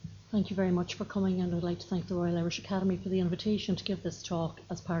Thank you very much for coming, and I'd like to thank the Royal Irish Academy for the invitation to give this talk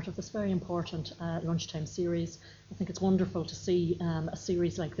as part of this very important lunchtime series. I think it's wonderful to see a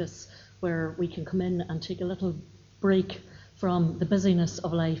series like this where we can come in and take a little break from the busyness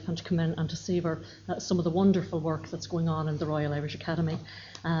of life and to come in and to savour some of the wonderful work that's going on in the Royal Irish Academy.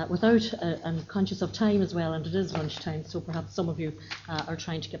 I'm conscious of time as well, and it is lunchtime, so perhaps some of you are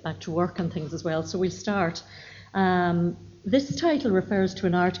trying to get back to work and things as well, so we'll start. This title refers to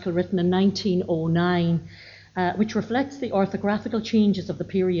an article written in 1909, which reflects the orthographical changes of the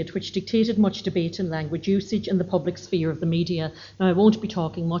period, which dictated much debate in language usage in the public sphere of the media. Now, I won't be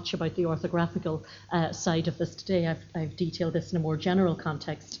talking much about the orthographical side of this today. I've detailed this in a more general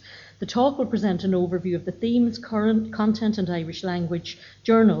context. The talk will present an overview of the themes, current content and Irish language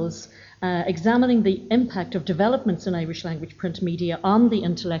journals, examining the impact of developments in Irish language print media on the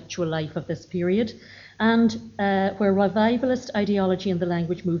intellectual life of this period, and where revivalist ideology in the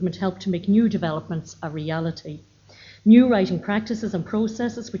language movement helped to make new developments a reality. New writing practices and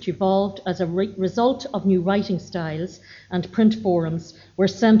processes which evolved as a result of new writing styles and print forums were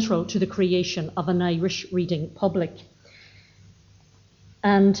central to the creation of an Irish reading public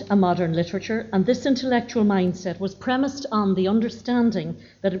and a modern literature, and this intellectual mindset was premised on the understanding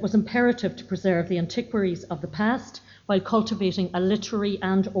that it was imperative to preserve the antiquaries of the past while cultivating a literary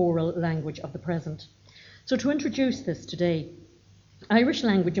and oral language of the present. So to introduce this today, Irish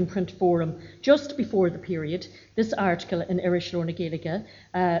Language and Print Forum, just before the period, this article in Irish Lorna Gaeilge,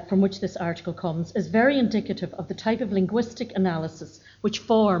 from which this article comes, is very indicative of the type of linguistic analysis which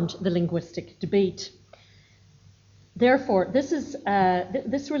formed the linguistic debate. Therefore, this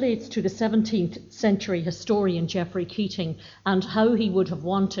relates to the 17th century historian Geoffrey Keating and how he would have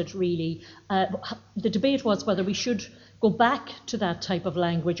wanted, really, the debate was whether we should go back to that type of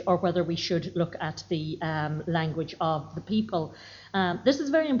language or whether we should look at the language of the people. This is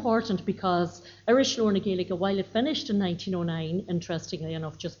very important because Irish Lorna Gaeilge, while it finished in 1909, interestingly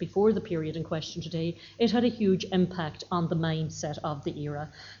enough, just before the period in question today, it had a huge impact on the mindset of the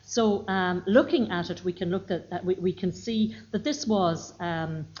era. So looking at it, we can see that this was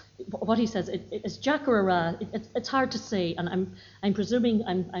what he says. It's Jacarara. It's hard to say, and I'm presuming,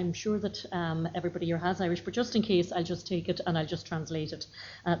 I'm sure that everybody here has Irish, but just in case, I'll just take it and I'll just translate it.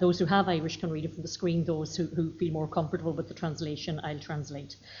 Those who have Irish can read it from the screen. Those who feel more comfortable with the translation, I'll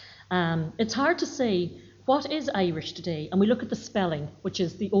translate. It's hard to say what is Irish today, and we look at the spelling, which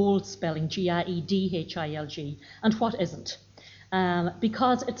is the old spelling, Giedhilg, and what isn't.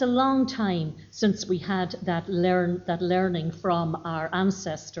 Because it's a long time since we had that learning from our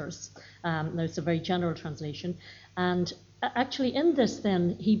ancestors. Now, it's a very general translation. And actually in this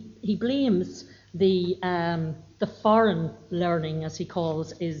then, he blames the foreign learning, as he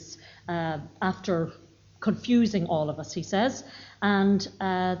calls, is after confusing all of us, he says, and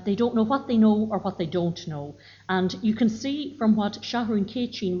they don't know what they know or what they don't know. And you can see from what Shahrún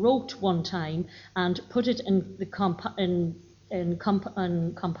Keitchin wrote one time and put it in the in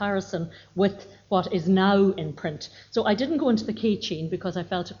comparison with what is now in print. So I didn't go into the Keitchin because I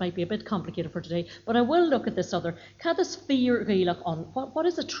felt it might be a bit complicated for today, but I will look at this other. Cadas Fíor Gaelach on what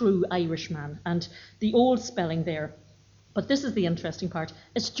is a true Irishman, and the old spelling there. But this is the interesting part.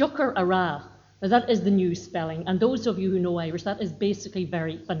 It's Jucker Ara. Now that is the new spelling, and those of you who know Irish, that is basically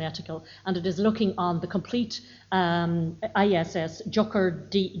very phonetical, and it is looking on the complete ISS, Jucker,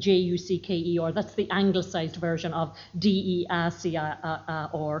 Jucker, that's the anglicised version of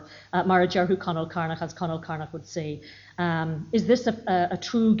DEAC, or Marajarhu Conall Carnach, as Conall Carnach would say. Is this a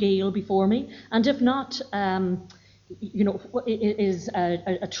true Gael before me? And if not, you know, is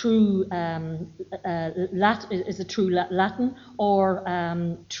a true Latin or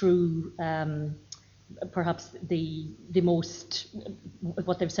true perhaps the most,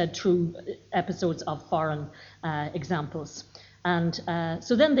 what they've said, true episodes of foreign examples. And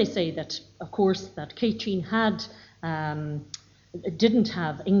so then they say that, of course, that Keitchin had didn't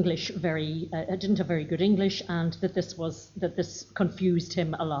have very good English, and that this confused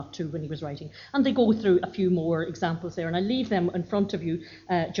him a lot too when he was writing. And they go through a few more examples there, and I leave them in front of you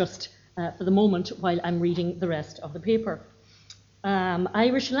just for the moment while I'm reading the rest of the paper.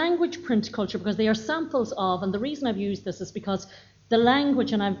 Irish language print culture, because they are samples of, and the reason I've used this is because the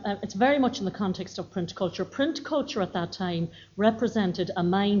language, and it's very much in the context of print culture. Print culture at that time represented a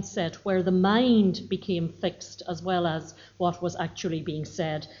mindset where the mind became fixed as well as what was actually being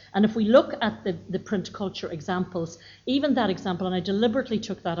said. And if we look at the print culture examples, even that example, and I deliberately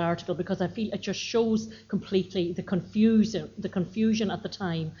took that article because I feel it just shows completely the confusion at the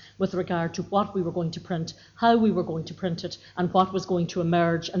time with regard to what we were going to print, how we were going to print it, and what was going to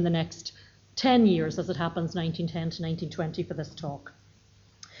emerge in the next 10 years, as it happens, 1910 to 1920 for this talk.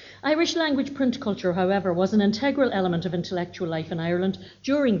 Irish language print culture, however, was an integral element of intellectual life in Ireland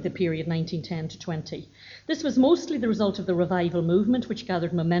during the period 1910 to 20. This was mostly the result of the revival movement, which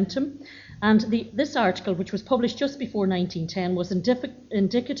gathered momentum, and this article, which was published just before 1910, was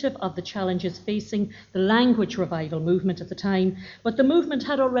indicative of the challenges facing the language revival movement at the time, but the movement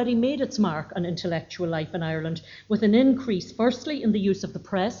had already made its mark on intellectual life in Ireland, with an increase, firstly, in the use of the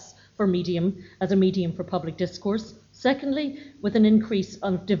press as a medium for public discourse. Secondly, with an increase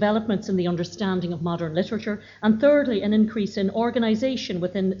of developments in the understanding of modern literature. And thirdly, an increase in organisation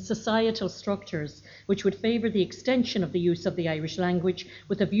within societal structures, which would favour the extension of the use of the Irish language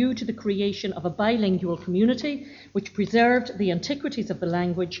with a view to the creation of a bilingual community, which preserved the antiquities of the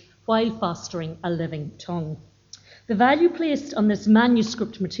language while fostering a living tongue. The value placed on this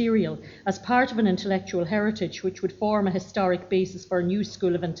manuscript material as part of an intellectual heritage which would form a historic basis for a new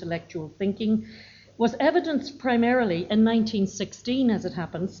school of intellectual thinking was evidenced primarily in 1916, as it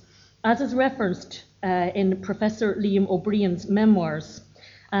happens, as is referenced in Professor Liam O'Brien's memoirs.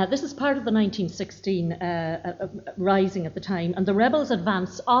 This is part of the 1916 rising at the time, and the rebels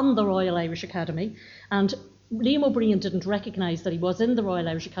advance on the Royal Irish Academy, and Liam O'Brien didn't recognise that he was in the Royal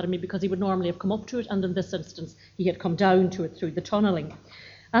Irish Academy because he would normally have come up to it, and in this instance he had come down to it through the tunnelling.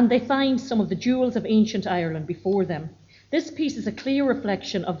 And they find some of the jewels of ancient Ireland before them. This piece is a clear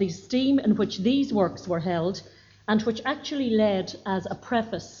reflection of the esteem in which these works were held, and which actually led as a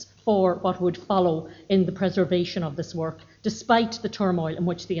preface for what would follow in the preservation of this work, despite the turmoil in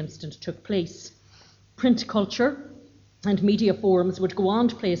which the incident took place. Print culture and media forums would go on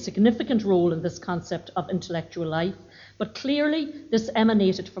to play a significant role in this concept of intellectual life, but clearly this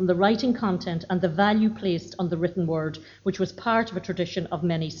emanated from the writing content and the value placed on the written word, which was part of a tradition of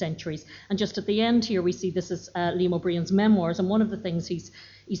many centuries. And just at the end here, we see this is Liam O'Brien's memoirs, and one of the things he's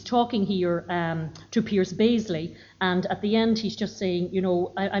talking here to Pierce Baisley, and at the end he's just saying, you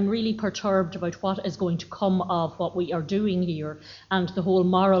know, I'm really perturbed about what is going to come of what we are doing here, and the whole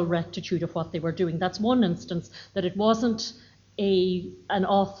moral rectitude of what they were doing. That's one instance that it wasn't an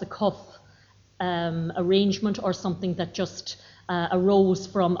off-the-cuff arrangement or something that just arose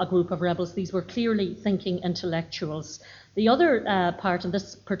from a group of rebels. These were clearly thinking intellectuals. The other part, and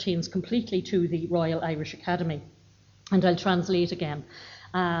this pertains completely to the Royal Irish Academy, and I'll translate again.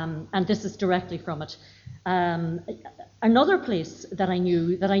 And this is directly from it. Another place that I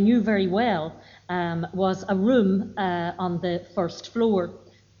knew very well was a room on the first floor.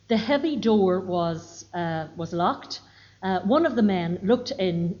 The heavy door was locked. One of the men looked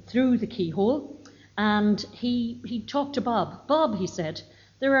in through the keyhole, and he talked to Bob. Bob, he said,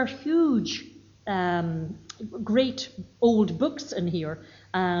 there are huge, great old books in here,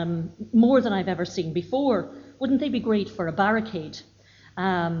 more than I've ever seen before. Wouldn't they be great for a barricade?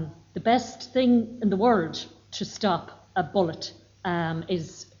 The best thing in the world to stop a bullet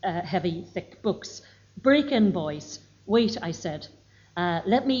is heavy, thick books. Break in, boys. Wait, I said.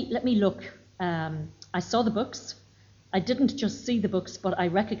 Let me look. I saw the books. I didn't just see the books, but I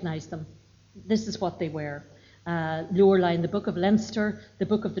recognised them. This is what they were. Lower line, the Book of Leinster, the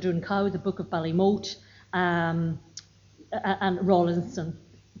Book of the Duncow, the Book of Ballymote, and Rawlinson.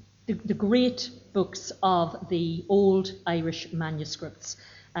 The great books of the old Irish manuscripts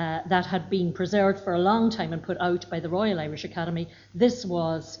that had been preserved for a long time and put out by the Royal Irish Academy. This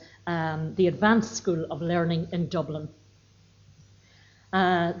was the advanced school of learning in Dublin.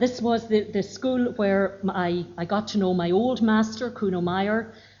 This was the school where I got to know my old master, Kuno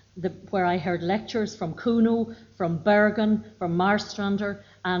Meyer, where I heard lectures from Kuno, from Bergen, from Marstrander,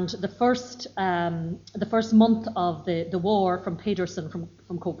 and the first month of the war from Pedersen from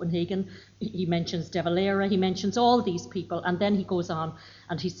Copenhagen. He mentions De Valera, he mentions all these people, and then he goes on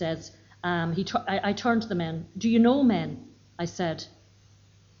and he says, I turned to the men. Do you know, men? I said,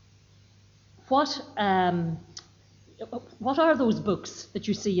 what are those books that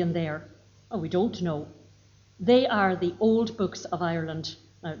you see in there? Oh, we don't know. They are the old books of Ireland.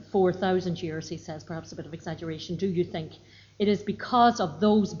 4,000 years, he says, perhaps a bit of exaggeration, do you think? It is because of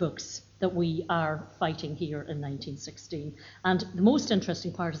those books that we are fighting here in 1916. And the most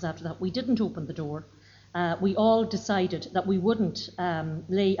interesting part is after that, we didn't open the door. We all decided that we wouldn't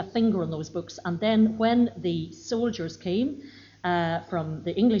lay a finger on those books. And then when the soldiers came, from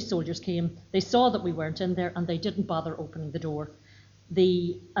the English soldiers came, they saw that we weren't in there and they didn't bother opening the door.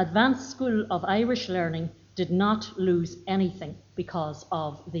 The Advanced School of Irish Learning did not lose anything because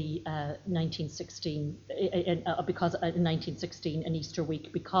of the 1916 in Easter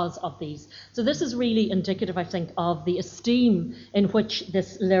week, because of these. So this is really indicative, I think, of the esteem in which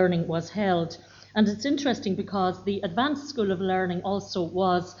this learning was held. And it's interesting because the Advanced School of Learning also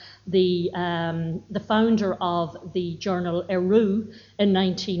was the founder of the journal Eru in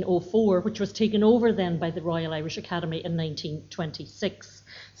 1904, which was taken over then by the Royal Irish Academy in 1926.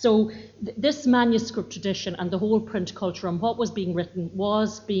 So this manuscript tradition and the whole print culture and what was being written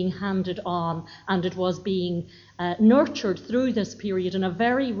was being handed on, and it was being nurtured through this period in a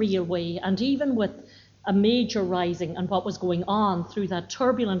very real way. And even with a major rising and what was going on through that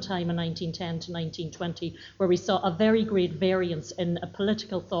turbulent time in 1910 to 1920, where we saw a very great variance in a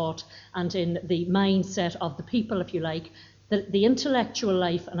political thought and in the mindset of the people, if you like, the intellectual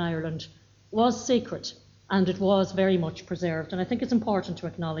life in Ireland was sacred, and it was very much preserved. And I think it's important to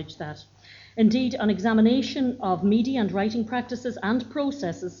acknowledge that. Indeed, on examination of media and writing practices and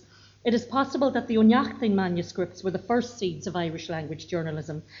processes, it is possible that the Uneachtain manuscripts were the first seeds of Irish language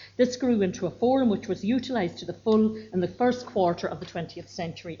journalism. This grew into a forum which was utilised to the full in the first quarter of the 20th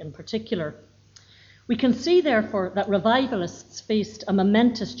century in particular. We can see, therefore, that revivalists faced a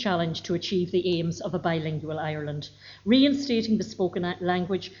momentous challenge to achieve the aims of a bilingual Ireland, reinstating the spoken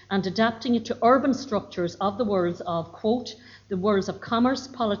language and adapting it to urban structures of the worlds of, quote, the worlds of commerce,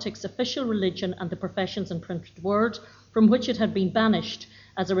 politics, official religion and the professions and printed word, from which it had been banished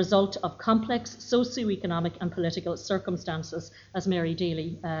as a result of complex socio-economic and political circumstances, as Mary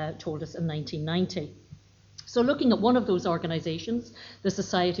Daly told us in 1990. So looking at one of those organisations, the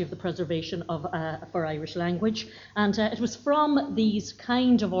Society of the Preservation of for Irish Language, and it was from these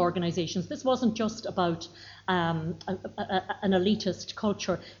kind of organisations. This wasn't just about an elitist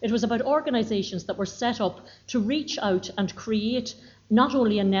culture. It was about organisations that were set up to reach out and create not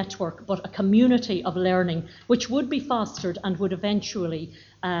only a network, but a community of learning, which would be fostered and would eventually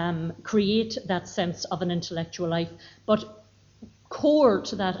create that sense of an intellectual life. But core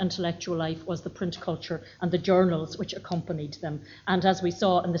to that intellectual life was the print culture and the journals which accompanied them. And as we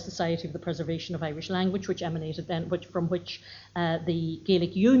saw in the Society of the Preservation of Irish Language, which emanated then, from which the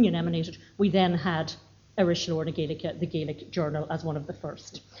Gaelic Union emanated, we then had Irish Lore na Gaelic, the Gaelic Journal, as one of the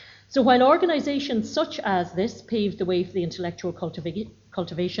first. So while organisations such as this paved the way for the intellectual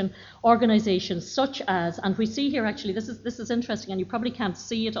cultivation, organisations such as, and we see here actually, this is interesting, and you probably can't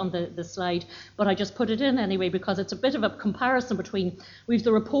see it on the slide, but I just put it in anyway because it's a bit of a comparison between, we've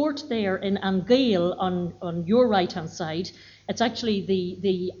the report there in An Gael on your right hand side. It's actually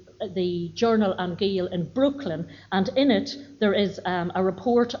the journal An Gael in Brooklyn, and in it there is a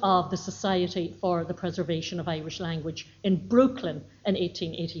report of the Society for the Preservation of Irish Language in Brooklyn in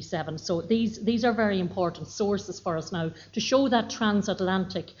 1887. So these are very important sources for us now to show that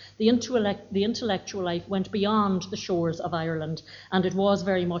transatlantic, the intellectual life went beyond the shores of Ireland, and it was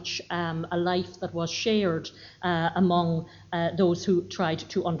very much a life that was shared among those who tried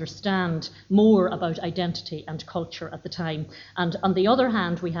to understand more about identity and culture at the time. And on the other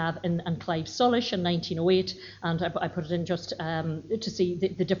hand, we have in Clive Sullish in 1908, and I put it in just to see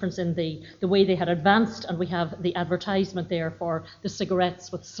the difference in the way they had advanced, and we have the advertisement there for the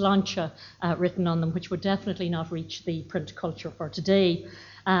cigarettes with sláinte written on them, which would definitely not reach the print culture for today.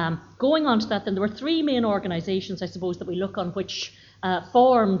 Going on to that, then there were three main organisations, I suppose, that we look on which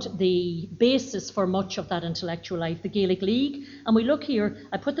formed the basis for much of that intellectual life, the Gaelic League. And we look here,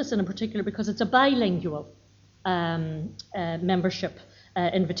 I put this in particular because it's a bilingual membership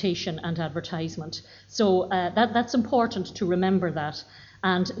invitation and advertisement. So that's important to remember that.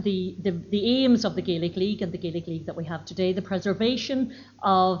 And the aims of the Gaelic League and the Gaelic League that we have today, the preservation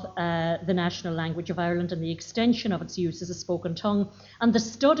of the national language of Ireland and the extension of its use as a spoken tongue, and the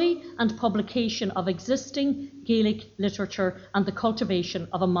study and publication of existing Gaelic literature and the cultivation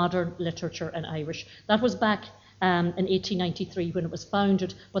of a modern literature in Irish. That was back in 1893 when it was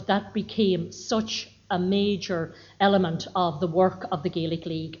founded, but that became such a major element of the work of the Gaelic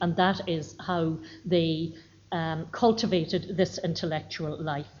League, and that is how they cultivated this intellectual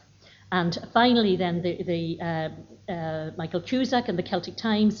life. And finally then the Michael Cusack in the Celtic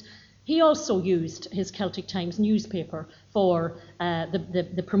Times, he also used his Celtic Times newspaper for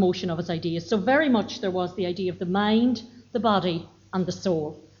the promotion of his ideas. So very much there was the idea of the mind, the body and the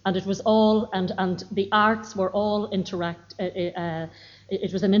soul, and it was all, and the arts were all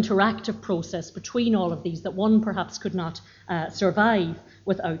it was an interactive process between all of these that one perhaps could not survive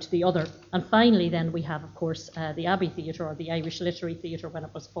without the other. And finally then we have, of course, the Abbey Theatre, or the Irish Literary Theatre, when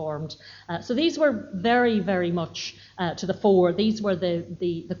it was formed. So these were very, very much to the fore. These were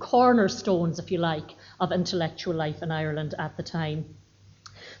the cornerstones, if you like, of intellectual life in Ireland at the time.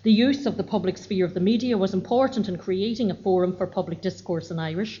 The use of the public sphere of the media was important in creating a forum for public discourse in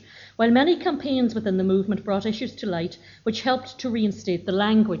Irish, while many campaigns within the movement brought issues to light which helped to reinstate the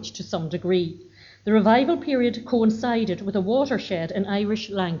language to some degree. The revival period coincided with a watershed in Irish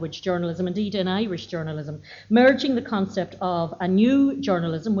language journalism, indeed in Irish journalism, merging the concept of a new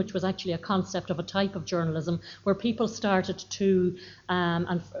journalism, which was actually a concept of a type of journalism where people started to,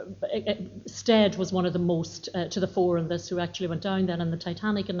 and Stead was one of the most to the fore in this, who actually went down then in the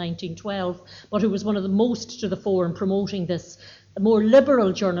Titanic in 1912, but who was one of the most to the fore in promoting this more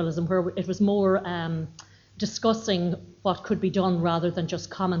liberal journalism, where it was more discussing what could be done rather than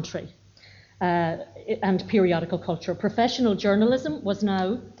just commentary. And periodical culture. Professional journalism was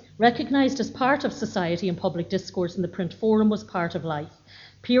now recognised as part of society and public discourse, and the print forum was part of life.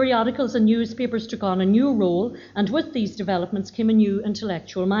 Periodicals and newspapers took on a new role, and with these developments came a new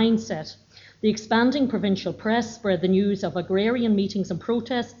intellectual mindset. The expanding provincial press spread the news of agrarian meetings and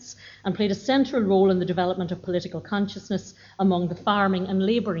protests and played a central role in the development of political consciousness among the farming and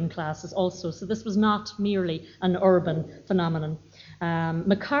labouring classes also. So this was not merely an urban phenomenon.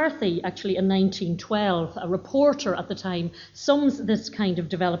 McCarthy, actually in 1912, a reporter at the time, sums this kind of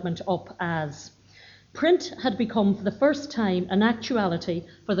development up as: print had become for the first time an actuality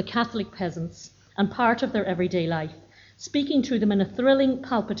for the Catholic peasants and part of their everyday life, speaking to them in a thrilling,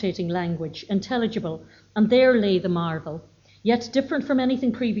 palpitating language, intelligible, and there lay the marvel. Yet different from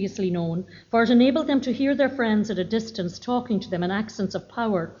anything previously known, for it enabled them to hear their friends at a distance talking to them in accents of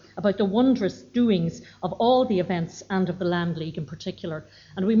power about the wondrous doings of all the events and of the Land League in particular.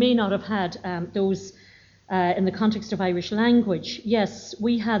 And we may not have had those in the context of Irish language. Yes,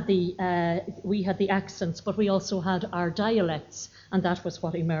 we had the accents, but we also had our dialects, and that was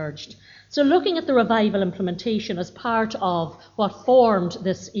what emerged. So looking at the revival implementation as part of what formed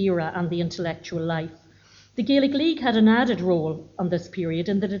this era and the intellectual life, the Gaelic League had an added role on this period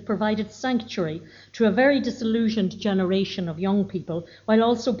in that it provided sanctuary to a very disillusioned generation of young people, while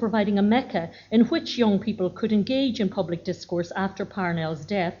also providing a mecca in which young people could engage in public discourse after Parnell's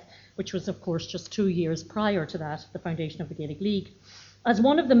death, which was of course just 2 years prior to that, the foundation of the Gaelic League. As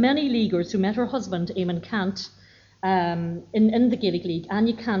one of the many Leaguers who met her husband, Eamon Cant, in the Gaelic League,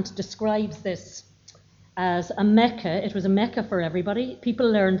 Anya Cant describes this as a mecca. It was a mecca for everybody.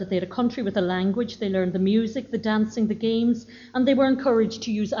 People learned that they had a country with a language, they learned the music, the dancing, the games, and they were encouraged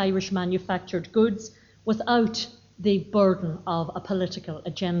to use Irish manufactured goods without the burden of a political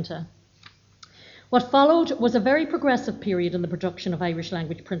agenda. What followed was a very progressive period in the production of Irish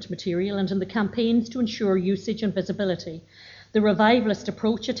language print material and in the campaigns to ensure usage and visibility. The revivalist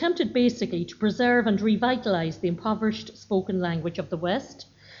approach attempted basically to preserve and revitalise the impoverished spoken language of the West,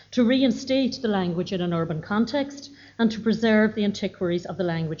 to reinstate the language in an urban context, and to preserve the antiquaries of the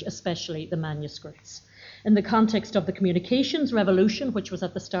language, especially the manuscripts. In the context of the communications revolution, which was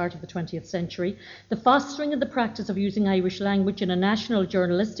at the start of the 20th century, the fostering of the practice of using Irish language in a national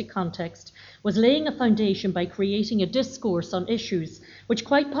journalistic context was laying a foundation by creating a discourse on issues which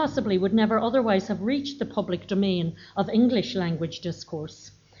quite possibly would never otherwise have reached the public domain of English language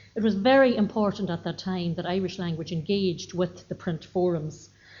discourse. It was very important at that time that Irish language engaged with the print forums.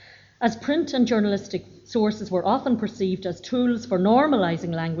 As print and journalistic sources were often perceived as tools for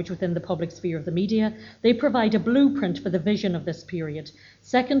normalising language within the public sphere of the media, they provide a blueprint for the vision of this period.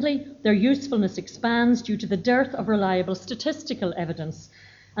 Secondly, their usefulness expands due to the dearth of reliable statistical evidence,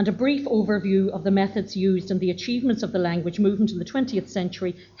 and a brief overview of the methods used and the achievements of the language movement in the 20th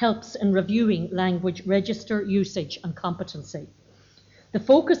century helps in reviewing language register, usage and competency. The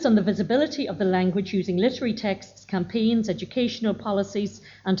focus on the visibility of the language using literary texts, campaigns, educational policies,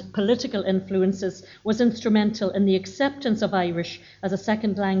 and political influences was instrumental in the acceptance of Irish as a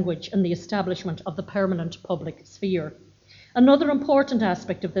second language and the establishment of the permanent public sphere. Another important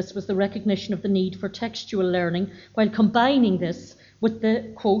aspect of this was the recognition of the need for textual learning, while combining this with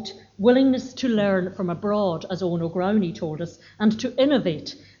the, quote, willingness to learn from abroad, as Owen O'Growney told us, and to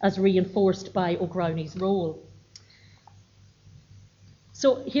innovate, as reinforced by O'Growney's role.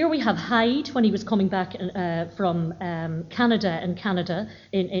 So here we have Hyde when he was coming back from Canada in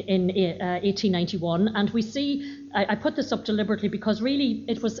 1891, and we see, I put this up deliberately because really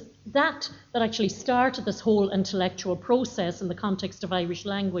it was that actually started this whole intellectual process in the context of Irish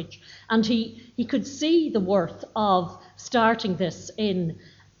language, and he could see the worth of starting this in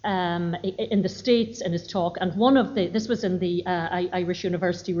the States in his talk, and this was in the Irish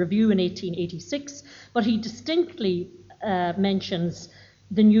University Review in 1886, but he distinctly mentions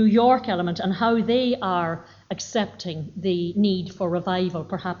the New York element and how they are accepting the need for revival,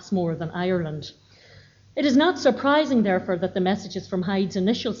 perhaps more than Ireland. It is not surprising, therefore, that the messages from Hyde's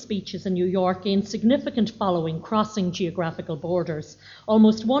initial speeches in New York gained significant following, crossing geographical borders.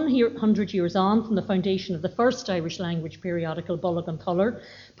 Almost 100 years on from the foundation of the first Irish language periodical, Bullock and Thuller,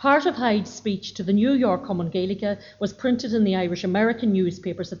 part of Hyde's speech to the New York Common Gaeilge was printed in the Irish American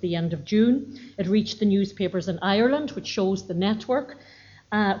newspapers at the end of June. It reached the newspapers in Ireland, which shows the network,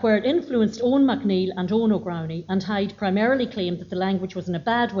 where it influenced Owen MacNeill and Owen O'Grownie, and Hyde primarily claimed that the language was in a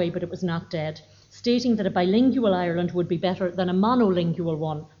bad way, but it was not dead, stating that a bilingual Ireland would be better than a monolingual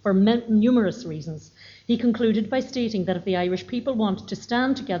one for numerous reasons. He concluded by stating that if the Irish people wanted to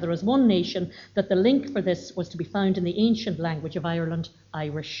stand together as one nation, that the link for this was to be found in the ancient language of Ireland,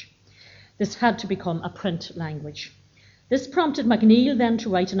 Irish. This had to become a print language. This prompted MacNeill then to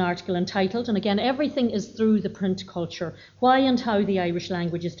write an article entitled, and again everything is through the print culture, Why and How the Irish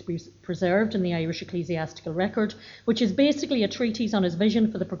Language is to be Preserved in the Irish Ecclesiastical Record, which is basically a treatise on his vision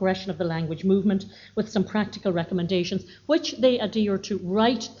for the progression of the language movement with some practical recommendations, which they adhere to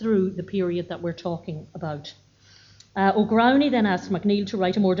right through the period that we're talking about. O'Grownie then asked MacNeill to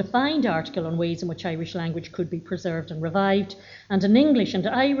write a more defined article on ways in which Irish language could be preserved and revived, and an English and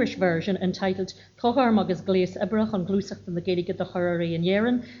Irish version entitled Tochar Magus Gleis Ibrach an Glusach from the Gaeilge the Chorari and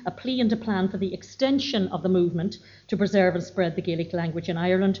Yerin, a plea and a plan for the extension of the movement to preserve and spread the Gaelic language in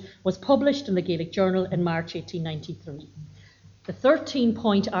Ireland, was published in the Gaelic Journal in March 1893. The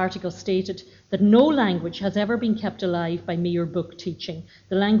 13-point article stated that no language has ever been kept alive by mere book teaching.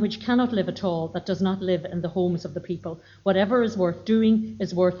 The language cannot live at all that does not live in the homes of the people. Whatever is worth doing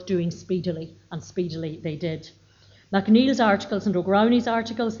speedily, and speedily they did. MacNeill's articles and O'Grownie's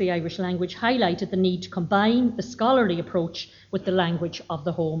articles, The Irish Language, highlighted the need to combine the scholarly approach with the language of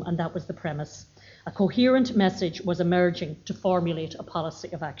the home, and that was the premise. A coherent message was emerging to formulate a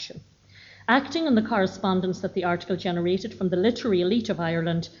policy of action. Acting on the correspondence that the article generated from the literary elite of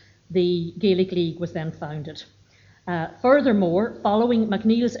Ireland, the Gaelic League was then founded. Furthermore, following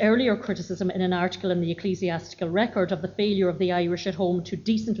MacNeill's earlier criticism in an article in the Ecclesiastical Record of the failure of the Irish at home to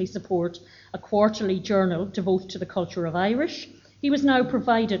decently support a quarterly journal devoted to the culture of Irish, he was now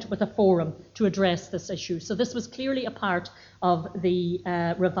provided with a forum to address this issue. So this was clearly a part of the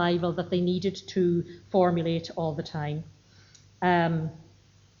revival that they needed to formulate all the time.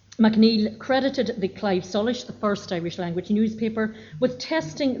 MacNeill credited the Clive Sulish, the first Irish language newspaper, with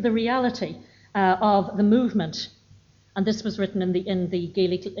testing the reality of the movement. And this was written in the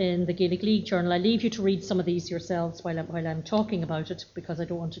Gaelic League Journal. I leave you to read some of these yourselves while I'm talking about it, because I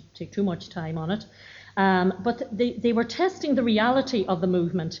don't want to take too much time on it. But they were testing the reality of the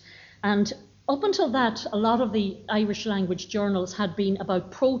movement. And up until that, a lot of the Irish language journals had been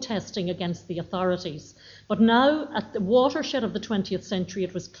about protesting against the authorities. But now, at the watershed of the 20th century,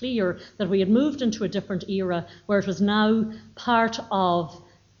 it was clear that we had moved into a different era where it was now part of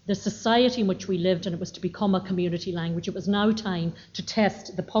the society in which we lived, and it was to become a community language. It was now time to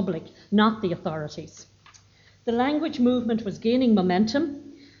test the public, not the authorities. The language movement was gaining momentum,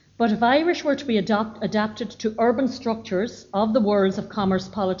 but if Irish were to be adapted to urban structures of the worlds of commerce,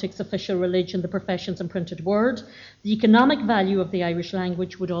 politics, official religion, the professions and printed word, the economic value of the Irish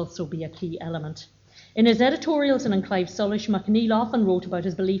language would also be a key element. In his editorials and in Clive Sulish, MacNeill often wrote about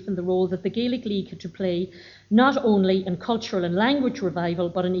his belief in the role that the Gaelic League had to play, not only in cultural and language revival,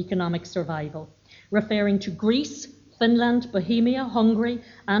 but in economic survival. Referring to Greece, Finland, Bohemia, Hungary,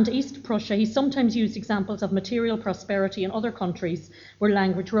 and East Prussia, he sometimes used examples of material prosperity in other countries where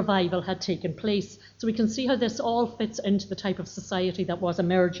language revival had taken place. So we can see how this all fits into the type of society that was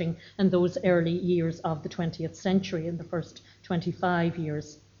emerging in those early years of the 20th century, in the first 25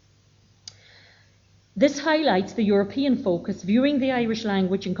 years. This highlights the European focus, viewing the Irish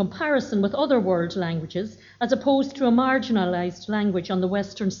language in comparison with other world languages, as opposed to a marginalised language on the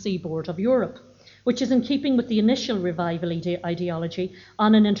western seaboard of Europe, which is in keeping with the initial revival ideology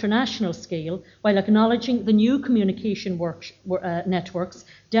on an international scale, while acknowledging the new communication networks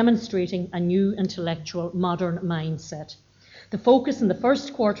demonstrating a new intellectual modern mindset. The focus in the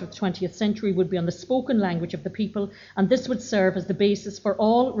first quarter of the 20th century would be on the spoken language of the people, and this would serve as the basis for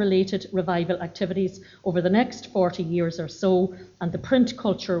all related revival activities over the next 40 years or so, and the print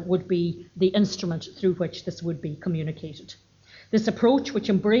culture would be the instrument through which this would be communicated. This approach, which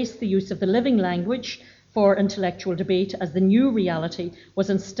embraced the use of the living language for intellectual debate as the new reality, was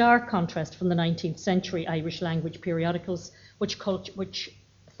in stark contrast from the 19th century Irish language periodicals, which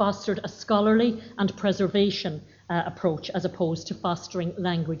fostered a scholarly and preservation approach as opposed to fostering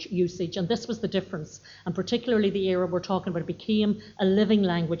language usage. And this was the difference, and particularly the era we're talking about, it became a living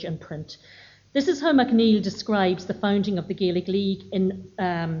language in print. This is how MacNeill describes the founding of the Gaelic League in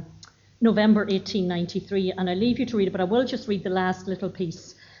November 1893, and I leave you to read it, but I will just read the last little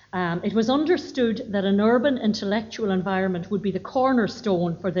piece It was understood that an urban intellectual environment would be the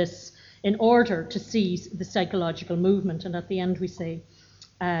cornerstone for this in order to seize the psychological movement. And at the end we say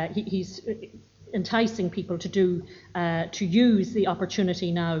he's enticing people to use the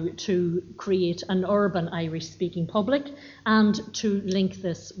opportunity now to create an urban Irish-speaking public and to link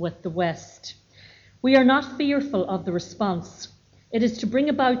this with the West. We are not fearful of the response. It is to bring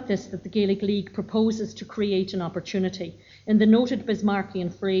about this that the Gaelic League proposes to create an opportunity. In the noted Bismarckian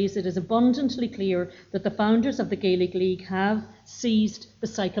phrase, it is abundantly clear that the founders of the Gaelic League have seized the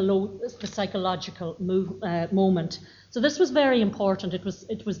psychological moment. So this was very important.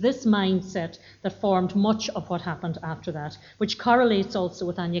 It was this mindset that formed much of what happened after that, which correlates also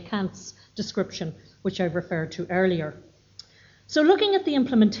with Anya Kant's description, which I've referred to earlier. So looking at the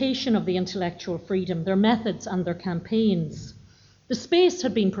implementation of the intellectual freedom, their methods and their campaigns, the space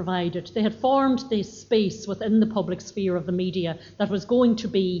had been provided. They had formed this space within the public sphere of the media that was going to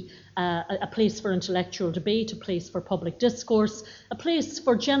be a place for intellectual debate, a place for public discourse, a place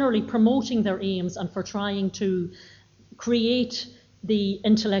for generally promoting their aims and for trying to create the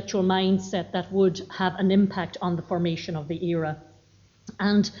intellectual mindset that would have an impact on the formation of the era.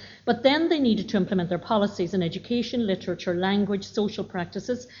 But then they needed to implement their policies in education, literature, language, social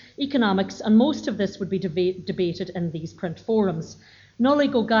practices, economics, and most of this would be debated in these print forums. Nolly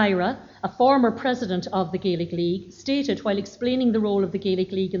Gogaira, a former president of the Gaelic League, stated while explaining the role of the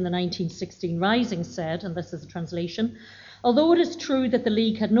Gaelic League in the 1916 Rising said, and this is a translation, although it is true that the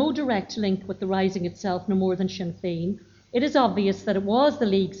League had no direct link with the Rising itself no more than Sinn Féin, it is obvious that it was the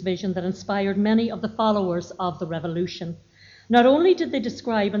League's vision that inspired many of the followers of the revolution. Not only did they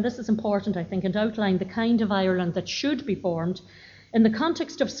describe, and this is important I think, and outline the kind of Ireland that should be formed, in the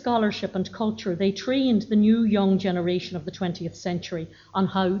context of scholarship and culture, they trained the new young generation of the 20th century on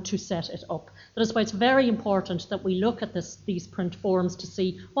how to set it up. That is why it's very important that we look at these print forums to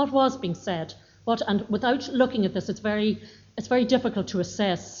see what was being said. And without looking at this, it's very difficult to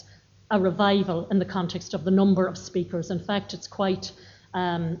assess a revival in the context of the number of speakers. In fact, it's quite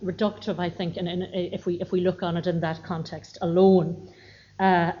reductive, I think, if we look on it in that context alone,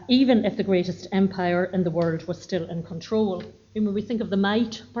 even if the greatest empire in the world was still in control. When we think of the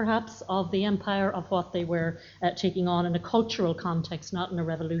might, perhaps, of the empire, of what they were taking on in a cultural context, not in a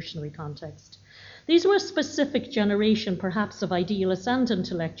revolutionary context. These were a specific generation, perhaps, of idealists and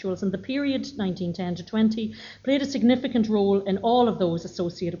intellectuals, and the period 1910 to 20 played a significant role in all of those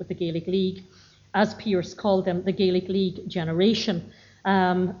associated with the Gaelic League, as Pearce called them, the Gaelic League generation.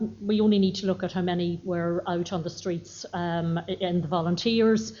 We only need to look at how many were out on the streets in the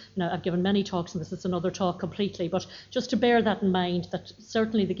volunteers. Now, I've given many talks on this, it's another talk completely, but just to bear that in mind, that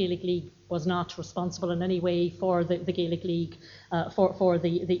certainly the Gaelic League was not responsible in any way for the Gaelic League, for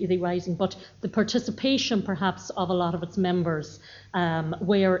the Rising, but the participation perhaps of a lot of its members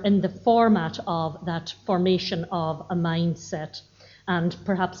were in the format of that formation of a mindset and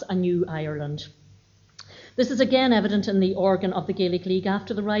perhaps a new Ireland. This is again evident in the organ of the Gaelic League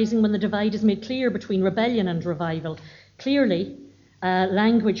after the Rising, when the divide is made clear between rebellion and revival. Clearly,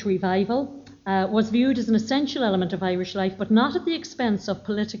 language revival was viewed as an essential element of Irish life, but not at the expense of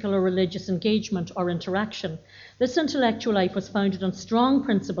political or religious engagement or interaction. This intellectual life was founded on strong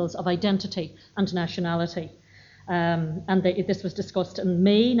principles of identity and nationality. This was discussed in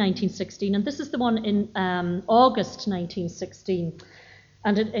May 1916, and this is the one in August 1916.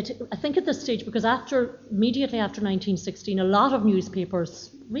 And I think at this stage, because immediately after 1916, a lot of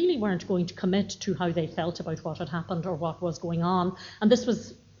newspapers really weren't going to commit to how they felt about what had happened or what was going on. And this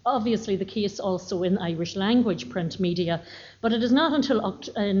was obviously the case also in Irish language print media. But it is not until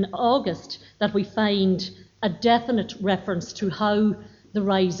in August that we find a definite reference to how the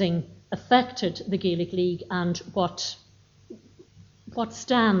Rising affected the Gaelic League and what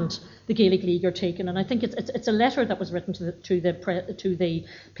stand the Gaelic League are taking. And I think it's a letter that was written to the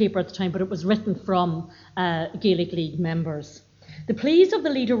paper at the time, but it was written from Gaelic League members. The pleas of the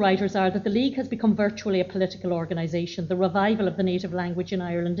leader writers are that the League has become virtually a political organisation. The revival of the native language in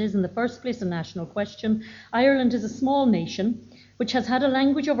Ireland is, in the first place, a national question. Ireland is a small nation which has had a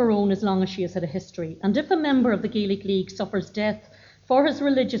language of her own as long as she has had a history. And if a member of the Gaelic League suffers death for his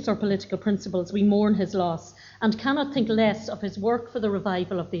religious or political principles, we mourn his loss and cannot think less of his work for the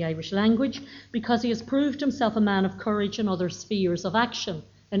revival of the Irish language, because he has proved himself a man of courage in other spheres of action.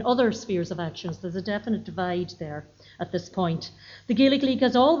 There's a definite divide there at this point. The Gaelic League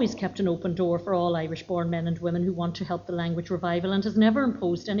has always kept an open door for all Irish-born men and women who want to help the language revival, and has never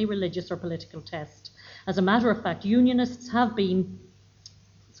imposed any religious or political test. As a matter of fact, unionists have been...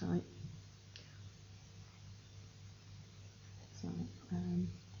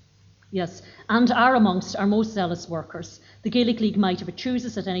 Yes, and are amongst our most zealous workers. The Gaelic League might, if it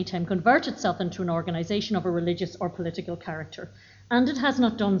chooses at any time, convert itself into an organisation of a religious or political character. And it has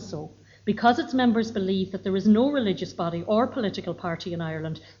not done so, because its members believe that there is no religious body or political party in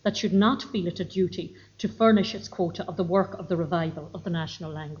Ireland that should not feel it a duty to furnish its quota of the work of the revival of the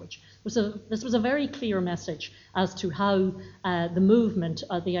national language. This was a very clear message as to how the movement,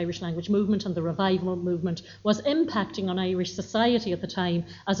 the Irish language movement and the revival movement, was impacting on Irish society at the time,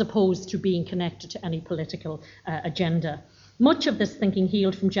 as opposed to being connected to any political agenda. Much of this thinking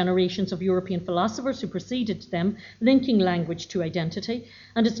hailed from generations of European philosophers who preceded them, linking language to identity.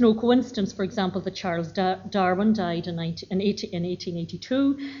 And it's no coincidence, for example, that Charles Darwin died in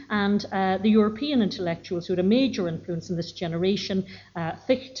 1882, and the European intellectuals who had a major influence in this generation,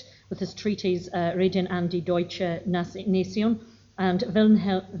 Fichte with his treatise Reden an die Deutsche Nation, and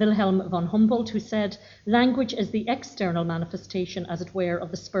Wilhelm von Humboldt, who said, "Language is the external manifestation, as it were, of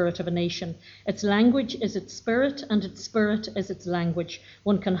the spirit of a nation. Its language is its spirit, and its spirit is its language.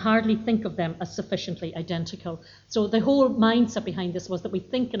 One can hardly think of them as sufficiently identical." So the whole mindset behind this was that we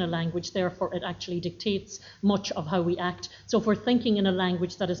think in a language, therefore it actually dictates much of how we act. So if we're thinking in a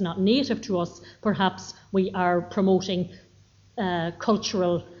language that is not native to us, perhaps we are promoting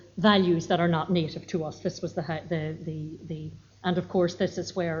cultural values that are not native to us. This was and of course, this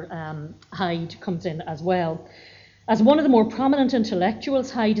is where Hyde comes in as well. As one of the more prominent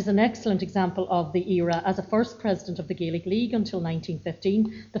intellectuals, Hyde is an excellent example of the era as a first president of the Gaelic League until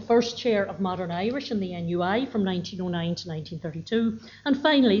 1915, the first chair of Modern Irish in the NUI from 1909 to 1932, and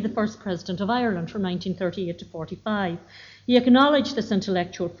finally the first president of Ireland from 1938 to 45. He acknowledged this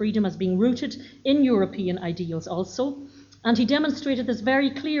intellectual freedom as being rooted in European ideals also, and he demonstrated this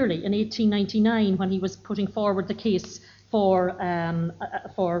very clearly in 1899 when he was putting forward the case for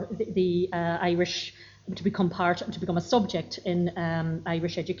the Irish to become a subject in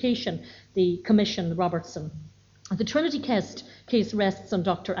Irish education, the Commission Robertson. The Trinity case rests on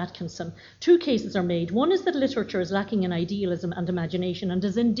Dr. Atkinson. Two cases are made. One is that literature is lacking in idealism and imagination and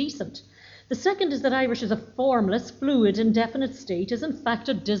is indecent. The second is that Irish as a formless, fluid, indefinite state is in fact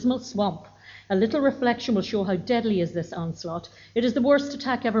a dismal swamp. A little reflection will show how deadly is this onslaught. It is the worst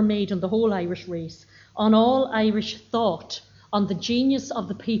attack ever made on the whole Irish race, on all Irish thought, on the genius of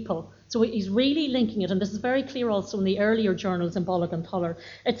the people. So he's really linking it, and this is very clear also in the earlier journals in Bollock and Tuller.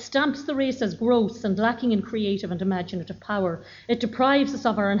 It stamps the race as gross and lacking in creative and imaginative power. It deprives us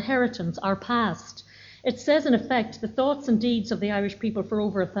of our inheritance, our past. It says, in effect, the thoughts and deeds of the Irish people for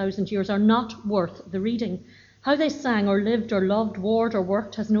over 1,000 years are not worth the reading. How they sang or lived or loved, warred or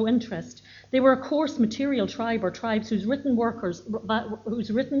worked has no interest. They were a coarse material tribe or tribes whose written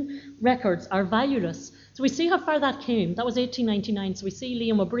records are valueless. So we see how far that came. That was 1899. So we see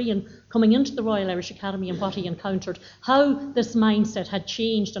Liam O'Brien coming into the Royal Irish Academy and what he encountered, how this mindset had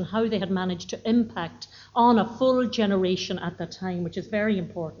changed and how they had managed to impact on a full generation at that time, which is very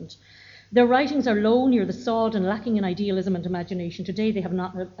important. Their writings are low, near the sod, and lacking in idealism and imagination. Today they have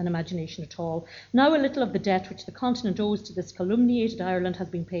not an imagination at all. Now a little of the debt which the continent owes to this calumniated Ireland has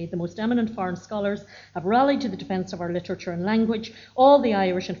been paid. The most eminent foreign scholars have rallied to the defence of our literature and language. All the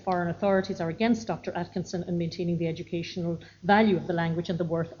Irish and foreign authorities are against Dr. Atkinson in maintaining the educational value of the language and the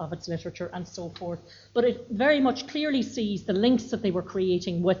worth of its literature, and so forth. But it very much clearly sees the links that they were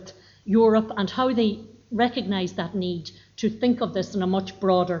creating with Europe and how they recognise that need to think of this in a much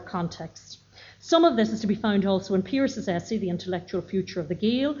broader context. Some of this is to be found also in Pearse's essay, The Intellectual Future of the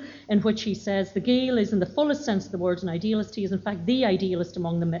Gael, in which he says the Gael is, in the fullest sense of the word, an idealist. He is in fact the idealist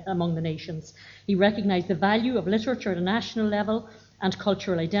among the nations. He recognised the value of literature at a national level and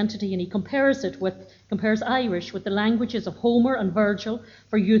cultural identity, and he compares Irish with the languages of Homer and Virgil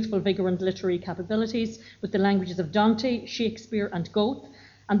for youthful vigour and literary capabilities, with the languages of Dante, Shakespeare and Goethe.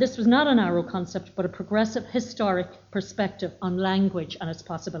 And this was not a narrow concept, but a progressive historic perspective on language and its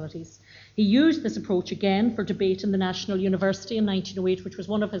possibilities. He used this approach again for debate in the National University in 1908, which was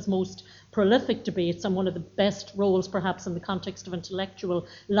one of his most prolific debates and one of the best roles perhaps in the context of intellectual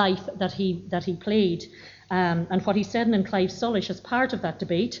life that he played. And what he said in Clive Sullish as part of that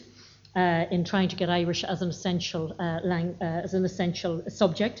debate, in trying to get Irish as an essential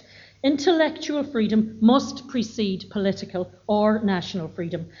subject, intellectual freedom must precede political or national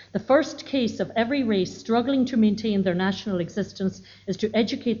freedom. The first case of every race struggling to maintain their national existence is to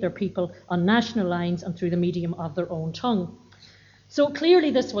educate their people on national lines and through the medium of their own tongue. So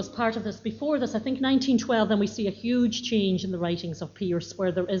clearly this was part of this. Before this, I think 1912, then we see a huge change in the writings of Pearse,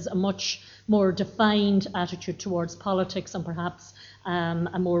 where there is a much more defined attitude towards politics and perhaps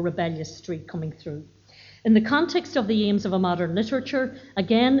a more rebellious streak coming through. In the context of the aims of a modern literature,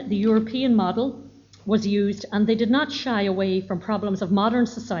 again, the European model was used, and they did not shy away from problems of modern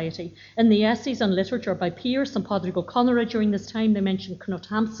society. In the essays on literature by Pearse and Pádraig Ó Conradh during this time, they mentioned Knut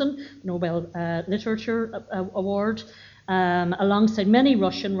Hamsun, the Nobel Literature Award, alongside many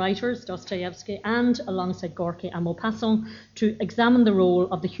Russian writers, Dostoevsky, and alongside Gorky and Maupassant, to examine the role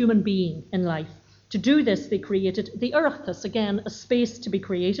of the human being in life. To do this, they created the Oireachtas, again, a space to be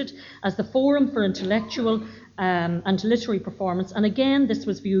created as the forum for intellectual and literary performance. And again, this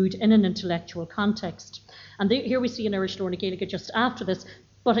was viewed in an intellectual context. And here we see an Irish Lorna Gaeilge just after this.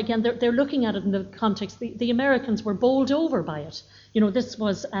 But again, they're looking at it in the context. The Americans were bowled over by it. You know, this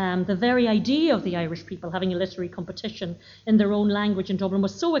was the very idea of the Irish people having a literary competition in their own language in Dublin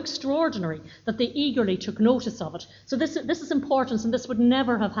was so extraordinary that they eagerly took notice of it. So this is important, and this would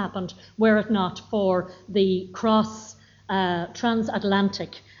never have happened were it not for the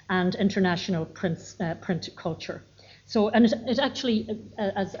transatlantic and international print culture. So, and it actually,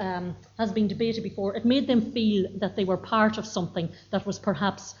 as has been debated before, it made them feel that they were part of something that was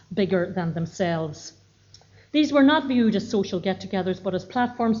perhaps bigger than themselves. These were not viewed as social get-togethers, but as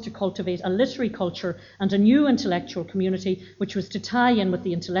platforms to cultivate a literary culture and a new intellectual community, which was to tie in with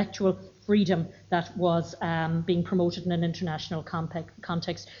the intellectual freedom that was being promoted in an international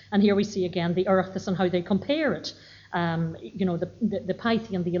context. And here we see again the Oireachtas and how they compare it. You know, the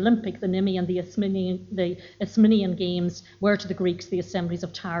Pythian, the Olympic, the Nemean, the Isthmian Games were to the Greeks the assemblies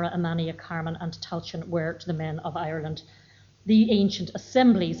of Tara, Amania, Carmen, and Talchan were to the men of Ireland. The ancient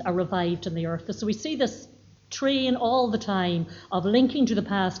assemblies are revived in the Oireachtas. So we see this train all the time of linking to the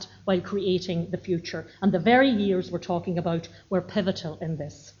past while creating the future. And the very years we're talking about were pivotal in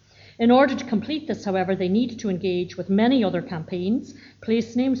this. In order to complete this, however, they needed to engage with many other campaigns: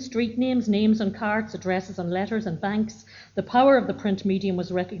 place names, street names, names on cards, addresses on letters and banks. The power of the print medium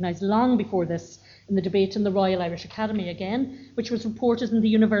was recognised long before this in the debate in the Royal Irish Academy again, which was reported in the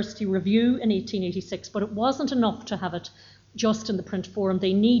University Review in 1886, but it wasn't enough to have it just in the print forum.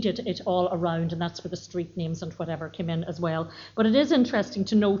 They needed it all around, and that's where the street names and whatever came in as well. But it is interesting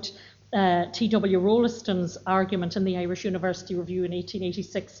to note T.W. Roliston's argument in the Irish University Review in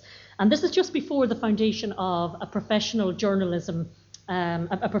 1886, and this is just before the foundation of a professional journalism,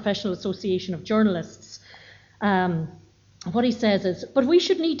 a professional association of journalists. What he says is, "But we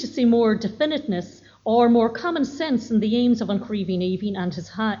should need to see more definiteness or more common sense in the aims of Uncreevin Evin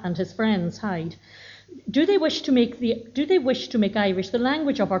and his friends Hyde. Do they wish to make Irish the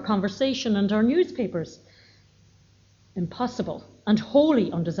language of our conversation and our newspapers? Impossible and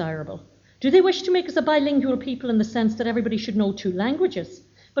wholly undesirable. Do they wish to make us a bilingual people in the sense that everybody should know two languages?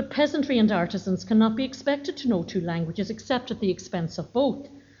 But peasantry and artisans cannot be expected to know two languages except at the expense of both.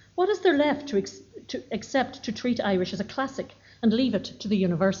 What is there left except to treat Irish as a classic and leave it to the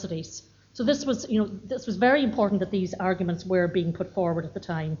universities?" So this was very important that these arguments were being put forward at the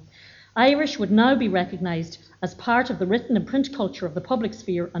time. Irish would now be recognised as part of the written and print culture of the public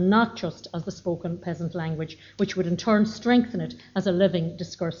sphere and not just as the spoken peasant language, which would in turn strengthen it as a living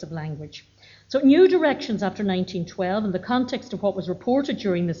discursive language. So new directions after 1912, in the context of what was reported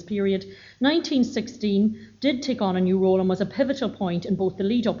during this period, 1916 did take on a new role and was a pivotal point in both the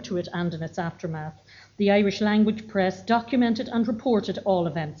lead up to it and in its aftermath. The Irish language press documented and reported all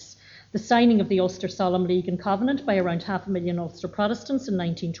events. The signing of the Ulster Solemn League and Covenant by around 500,000 Ulster Protestants in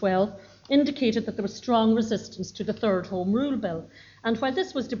 1912 indicated that there was strong resistance to the Third Home Rule Bill. And while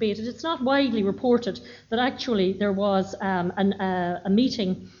this was debated, it's not widely reported that actually there was a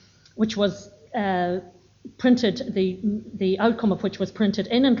meeting which was printed, the outcome of which was printed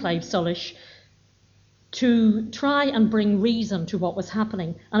in Clive-Sullish, to try and bring reason to what was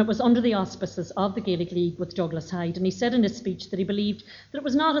happening. And it was under the auspices of the Gaelic League with Douglas Hyde. And he said in his speech that he believed that it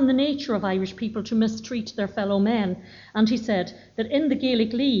was not in the nature of Irish people to mistreat their fellow men. And he said that in the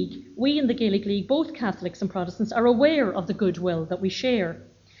Gaelic League, we in the Gaelic League, both Catholics and Protestants, are aware of the goodwill that we share.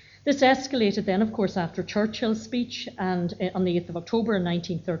 This escalated then, of course, after Churchill's speech and on the 8th of October in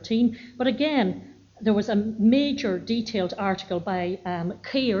 1913. But again, there was a major detailed article by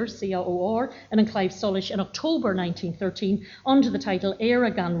Caor, C-A-O-R, and in Clive-Sullish in October 1913 under the title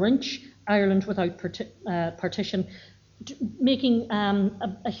Éire gan Rinch, Ireland Without Partition, making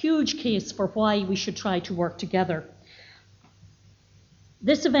a huge case for why we should try to work together.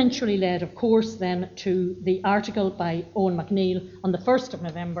 This eventually led, of course, then to the article by Owen MacNeill on the 1st of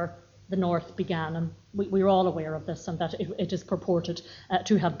November, the North began, and we're all aware of this, and that it is purported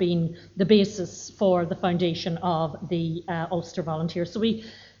to have been the basis for the foundation of the Ulster Volunteers. So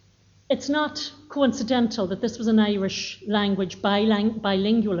it's not coincidental that this was an Irish language,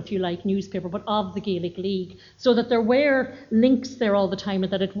 bilingual, if you like, newspaper, but of the Gaelic League, so that there were links there all the time,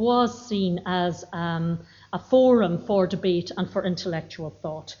 and that it was seen as a forum for debate and for intellectual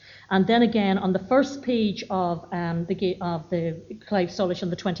thought. And then again, on the first page of the Clive Sullish on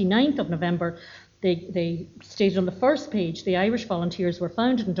the 29th of November, they stated on the first page, the Irish Volunteers were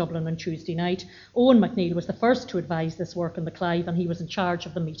founded in Dublin on Tuesday night. Owen McNeill was the first to advise this work in the Clive, and he was in charge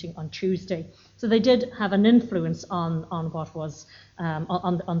of the meeting on Tuesday. So they did have an influence on what was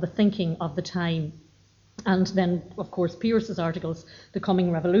on the thinking of the time. And then, of course, Pearse's articles, The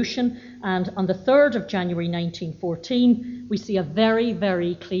Coming Revolution. And on the 3rd of January 1914, we see a very,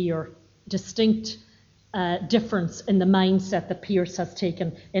 very clear, distinct difference in the mindset that Pearse has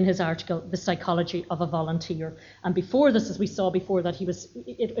taken in his article, The Psychology of a Volunteer. And before this, as we saw before that,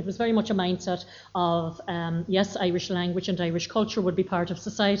 it was very much a mindset of, yes, Irish language and Irish culture would be part of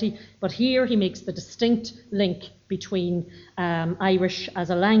society, but here he makes the distinct link between Irish as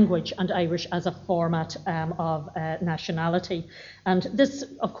a language and Irish as a format of nationality. And this,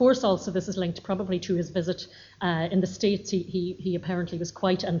 of course, also this is linked probably to his visit in the States. He apparently was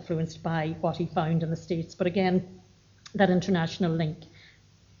quite influenced by what he found in the States, but again, that international link.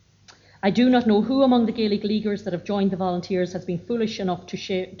 I do not know who among the Gaelic Leaguers that have joined the Volunteers has been foolish enough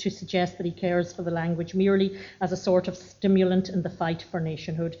to suggest that he cares for the language merely as a sort of stimulant in the fight for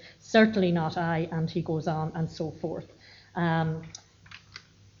nationhood. Certainly not I, and he goes on and so forth. I'll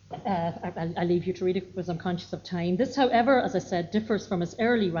leave you to read it because I'm conscious of time. This, however, as I said, differs from his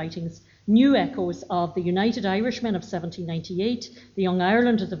early writings. New echoes of the United Irishmen of 1798, the Young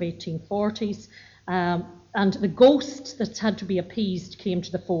Irelanders of 1840s, and the ghost that had to be appeased came to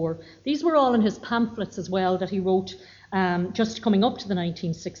the fore. These were all in his pamphlets as well that he wrote just coming up to the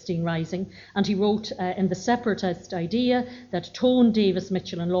 1916 Rising. And he wrote in The Separatist Idea that Tone, Davis,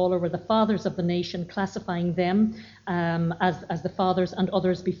 Mitchell and Lawler were the fathers of the nation, classifying them as the fathers and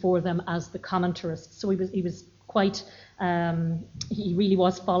others before them as the commentarists. So he was quite, he really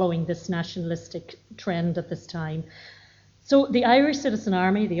was following this nationalistic trend at this time. So the Irish Citizen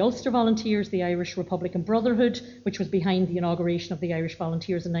Army, the Ulster Volunteers, the Irish Republican Brotherhood, which was behind the inauguration of the Irish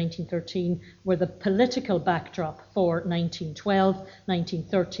Volunteers in 1913, were the political backdrop for 1912,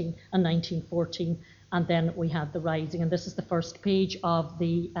 1913 and 1914. And then we had the Rising. And this is the first page of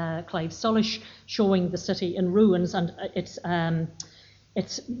the Clive Sullish showing the city in ruins. And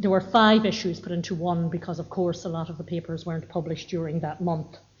there were 5 issues put into one because, of course, a lot of the papers weren't published during that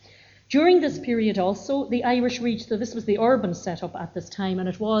month. During this period also, the Irish reached, so this was the urban setup at this time, and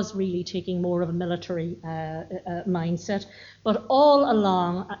it was really taking more of a military mindset, but all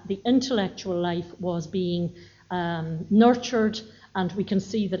along the intellectual life was being nurtured, and we can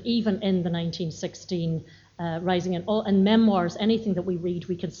see that even in the 1916 Rising in memoirs, anything that we read,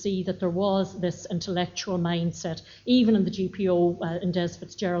 we can see that there was this intellectual mindset. Even in the GPO, in Des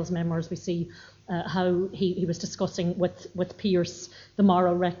Fitzgerald's memoirs, we see how he was discussing with Pearse the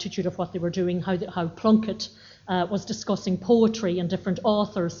moral rectitude of what they were doing, how Plunkett was discussing poetry and different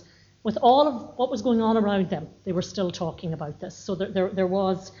authors. With all of what was going on around them, they were still talking about this. So there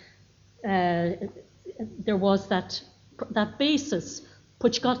was that basis,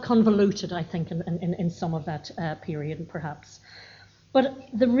 which got convoluted, I think, in some of that period, perhaps. But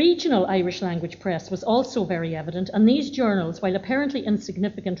the regional Irish language press was also very evident, and these journals, while apparently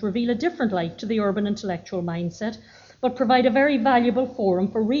insignificant, reveal a different life to the urban intellectual mindset, but provide a very valuable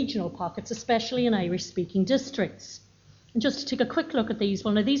forum for regional pockets, especially in Irish-speaking districts. And just to take a quick look at these,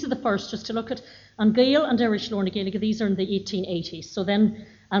 well, now these are the first, just to look at An Gael and Irish Lorna Gaeilge, these are in the 1880s. So then,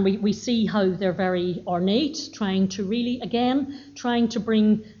 and we see how they're very ornate, trying to bring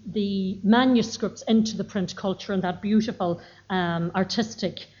the manuscripts into the print culture and that beautiful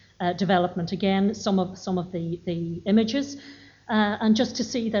artistic development. Again, some of the images. And just to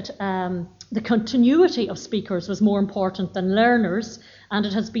see that the continuity of speakers was more important than learners, and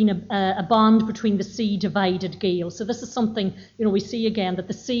it has been a bond between the sea-divided Gael. So this is something, we see again that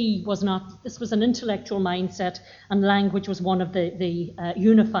the sea was not, this was an intellectual mindset, and language was one of the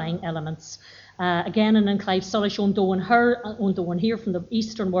unifying elements. Again, and in Clive Sullish, Owen here from the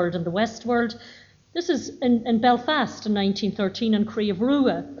Eastern world and the West world. This is in Belfast in 1913 and Cree of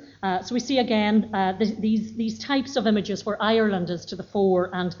Rua. So we see again these types of images where Ireland is to the fore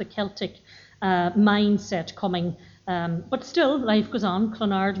and the Celtic mindset coming. But still, life goes on.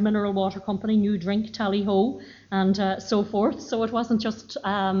 Clonard Mineral Water Company, New Drink, Tally Ho, and so forth. So it wasn't just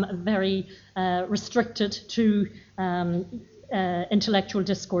very restricted to intellectual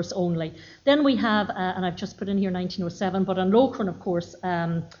discourse only. Then we have, and I've just put in here 1907, but An Locran, of course,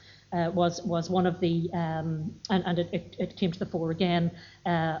 was one of the, and it came to the fore again,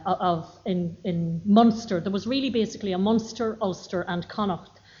 in Munster. There was really basically a Munster, Ulster and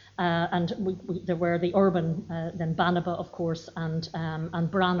Connacht there were the urban, then Banaba, of course, and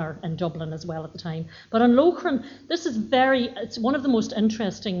Branner in Dublin as well at the time. But on Lochran, it's one of the most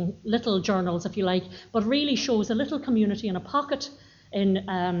interesting little journals, if you like, but really shows a little community in a pocket in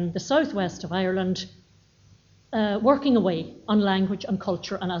the southwest of Ireland, working away on language and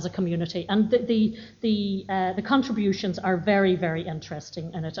culture and as a community. And the contributions are very, very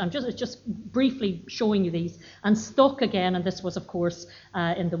interesting in it. I'm just briefly showing you these. And Stuck again, and this was, of course,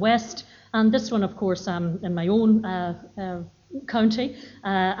 in the west. And this one, of course, in my own county,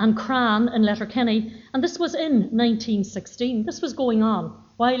 and Cran in Letterkenny. And this was in 1916. This was going on.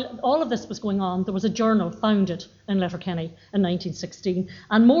 While all of this was going on, there was a journal founded in Letterkenny in 1916.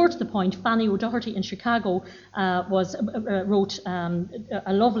 And more to the point, Fanny O'Doherty in Chicago wrote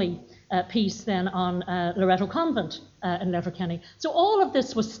a lovely piece then on Loretto Convent in Letterkenny. So all of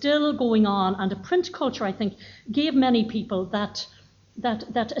this was still going on, and a print culture, I think, gave many people that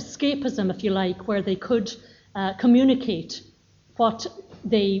escapism, if you like, where they could communicate what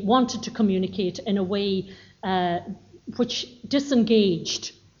they wanted to communicate in a way which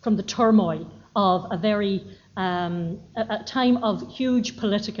disengaged from the turmoil of a time of huge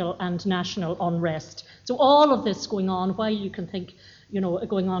political and national unrest. So all of this going on while you can think,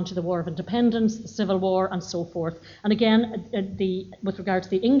 going on to the War of Independence, the Civil War, and so forth. And again, with regard to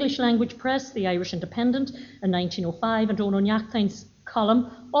the English language press, the Irish Independent in 1905, and Donal Nyachthain's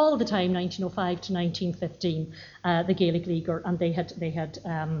column all the time, 1905 to 1915, the Gaelic Leaguer, and they had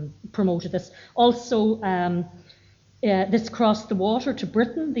promoted this. Also, this crossed the water to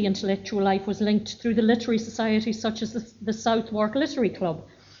Britain. The intellectual life was linked through the literary societies such as the Southwark Literary Club.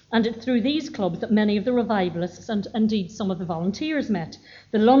 And it's through these clubs that many of the revivalists and indeed some of the volunteers met.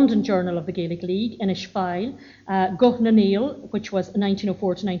 The London Journal of the Gaelic League, Inish File, Guthna Neil, which was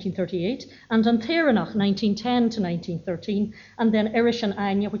 1904 to 1938, and An Théranach, 1910 to 1913, and then Irish and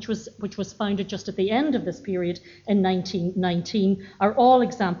Anya, which was founded just at the end of this period in 1919, are all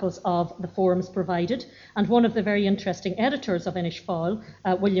examples of the forums provided. And one of the very interesting editors of Inish File,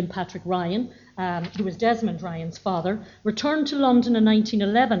 William Patrick Ryan, who was Desmond Ryan's father, returned to London in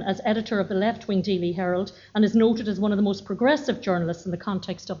 1911 as editor of the left-wing Daily Herald, and is noted as one of the most progressive journalists in the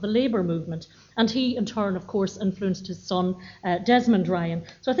context of the Labour movement. And he, in turn, of course, influenced his son, Desmond Ryan.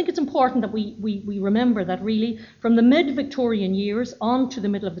 So I think it's important that we remember that really, from the mid-Victorian years on to the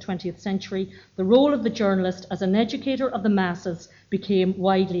middle of the 20th century, the role of the journalist as an educator of the masses became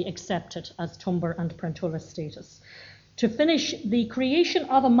widely accepted as Tumber and Prentula status. To finish, the creation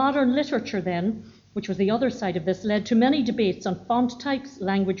of a modern literature then, which was the other side of this, led to many debates on font types,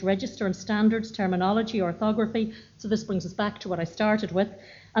 language register and standards, terminology, orthography. So this brings us back to what I started with.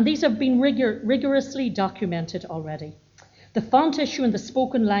 And these have been rigorously documented already. The font issue and the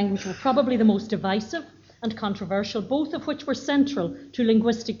spoken language were probably the most divisive and controversial, both of which were central to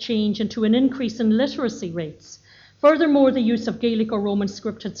linguistic change and to an increase in literacy rates. Furthermore, the use of Gaelic or Roman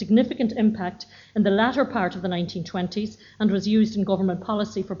script had significant impact in the latter part of the 1920s and was used in government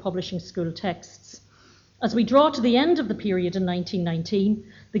policy for publishing school texts. As we draw to the end of the period in 1919,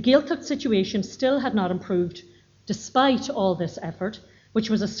 the Gaeltacht situation still had not improved, despite all this effort, which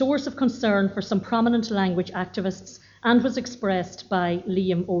was a source of concern for some prominent language activists and was expressed by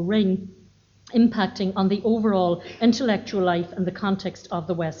Liam O'Ring, impacting on the overall intellectual life in the context of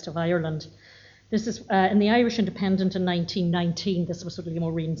the west of Ireland. This is in the Irish Independent in 1919, this was what Liam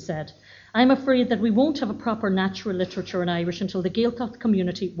O'Ring said. I'm afraid that we won't have a proper natural literature in Irish until the Gaeltacht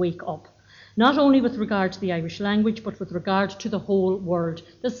community wake up, not only with regard to the Irish language, but with regard to the whole world.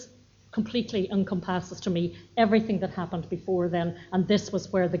 This completely encompasses to me everything that happened before then, and this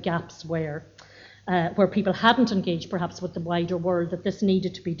was where the gaps were. Where people hadn't engaged perhaps with the wider world, that this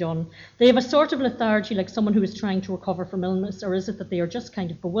needed to be done. They have a sort of lethargy, like someone who is trying to recover from illness, or is it that they are just kind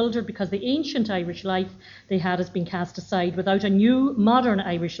of bewildered because the ancient Irish life they had has been cast aside without a new, modern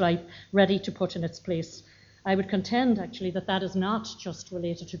Irish life ready to put in its place? I would contend, actually, that that is not just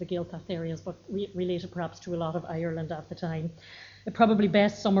related to the Gaeltacht areas, but related perhaps to a lot of Ireland at the time. It probably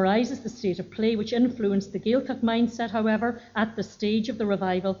best summarises the state of play which influenced the Gaeltacht mindset, however, at the stage of the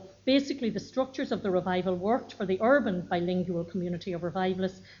revival. Basically, the structures of the revival worked for the urban bilingual community of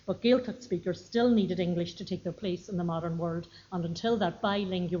revivalists, but Gaeltacht speakers still needed English to take their place in the modern world, and until that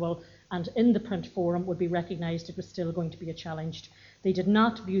bilingual and in the print forum would be recognised, it was still going to be a challenge. They did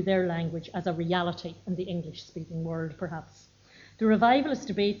not view their language as a reality in the English-speaking world, perhaps. The revivalist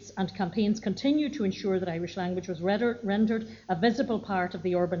debates and campaigns continued to ensure that Irish language was rendered a visible part of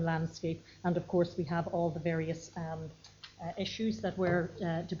the urban landscape, and of course we have all the various issues that were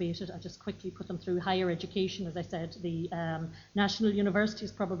debated. I'll just quickly put them through. Higher education, as I said, the National University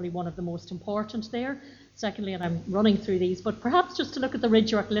is probably one of the most important there. Secondly, and I'm running through these, but perhaps just to look at the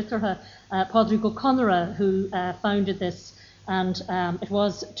Ridgeark Literature, Padraig O'Connor, who founded this, and it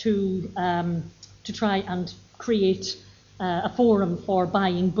was to try and create a forum for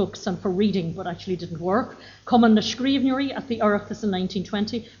buying books and for reading, but actually didn't work. Cumann na Scríbhneoirí at the Oireachtas in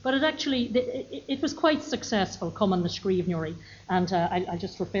 1920, but it was quite successful, Cumann na Scríbhneoirí, and I'll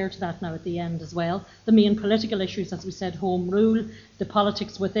just refer to that now at the end as well. The main political issues, as we said, Home Rule, the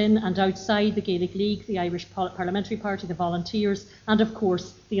politics within and outside the Gaelic League, the Irish Parliamentary Party, the Volunteers, and of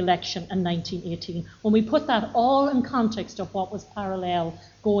course the election in 1918. When we put that all in context of what was parallel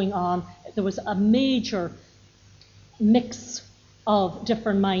going on, there was a major mix of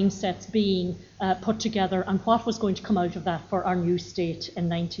different mindsets being put together, and what was going to come out of that for our new state in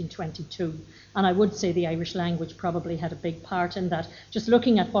 1922. And I would say the Irish language probably had a big part in that. Just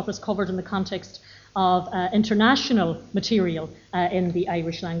looking at what was covered in the context of international material in the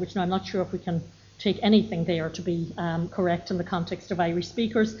Irish language. Now, I'm not sure if we can take anything there to be correct in the context of Irish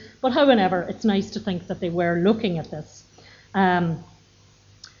speakers, but however, it's nice to think that they were looking at this.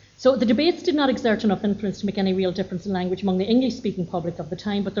 So the debates did not exert enough influence to make any real difference in language among the English-speaking public of the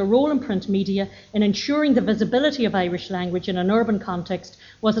time, but their role in print media in ensuring the visibility of Irish language in an urban context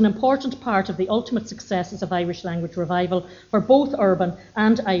was an important part of the ultimate successes of Irish language revival for both urban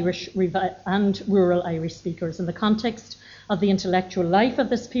and rural Irish speakers. In the context of the intellectual life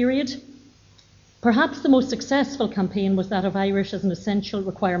of this period, perhaps the most successful campaign was that of Irish as an essential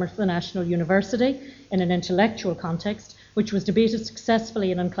requirement for the National University in an intellectual context, which was debated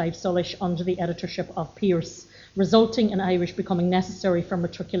successfully in Clive-Sullish under the editorship of Pearse, resulting in Irish becoming necessary for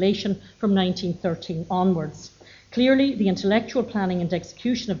matriculation from 1913 onwards. Clearly, the intellectual planning and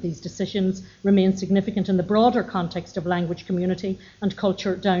execution of these decisions remain significant in the broader context of language community and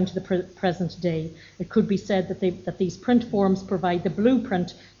culture down to the present day. It could be said that these print forms provide the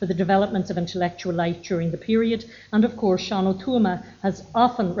blueprint for the developments of intellectual life during the period, and of course Sean O'Tuama has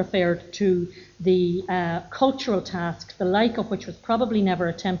often referred to the cultural task, the like of which was probably never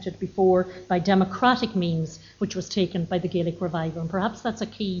attempted before by democratic means, which was taken by the Gaelic revival. And perhaps that's a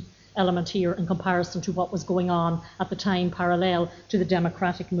key element here in comparison to what was going on at the time, parallel to the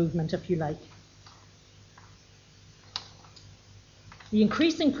democratic movement, if you like. The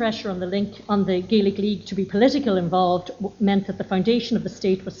increasing pressure on the Gaelic League to be politically involved meant that the foundation of the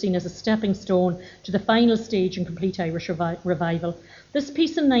state was seen as a stepping stone to the final stage in complete Irish revival. This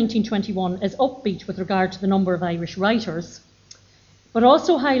piece in 1921 is upbeat with regard to the number of Irish writers, but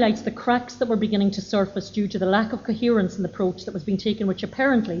also highlights the cracks that were beginning to surface due to the lack of coherence in the approach that was being taken, which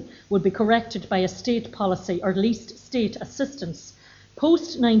apparently would be corrected by a state policy, or at least state assistance.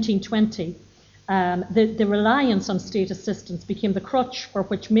 Post-1920, the reliance on state assistance became the crutch for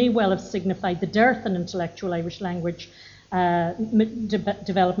which may well have signified the dearth in intellectual Irish language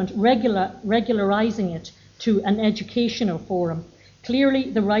development, regularising it to an educational forum.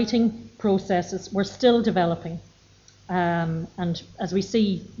 Clearly, the writing processes were still developing. And as we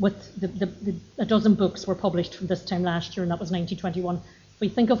see, with a dozen books were published from this time last year, and that was 1921. We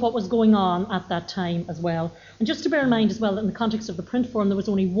think of what was going on at that time as well. And just to bear in mind as well, that in the context of the print form, there was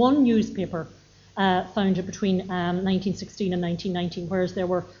only one newspaper founded between 1916 and 1919, whereas there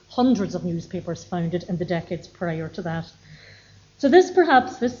were hundreds of newspapers founded in the decades prior to that. So this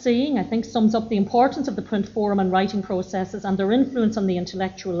saying, I think, sums up the importance of the print forum and writing processes and their influence on the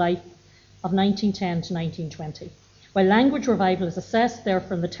intellectual life of 1910 to 1920. While language revival is assessed,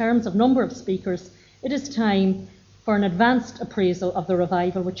 therefore, in the terms of number of speakers, it is time for an advanced appraisal of the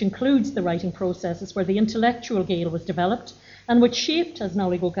revival, which includes the writing processes where the intellectual Gael was developed and which shaped, as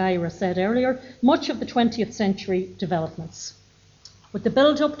Nollaig O'Gara said earlier, much of the 20th century developments. With the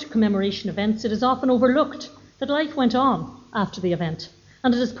build-up to commemoration events, it is often overlooked that life went on after the event,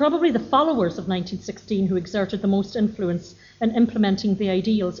 and it is probably the followers of 1916 who exerted the most influence in implementing the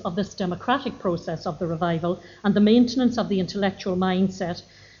ideals of this democratic process of the revival and the maintenance of the intellectual mindset.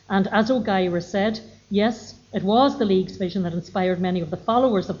 And as O'Gara said, yes, it was the League's vision that inspired many of the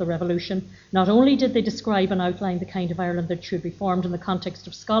followers of the revolution. Not only did they describe and outline the kind of Ireland that should be formed in the context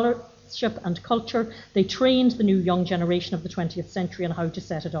of scholarship and culture, they trained the new young generation of the 20th century on how to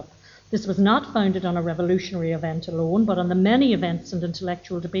set it up. This was not founded on a revolutionary event alone, but on the many events and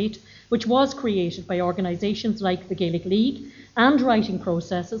intellectual debate which was created by organisations like the Gaelic League, and writing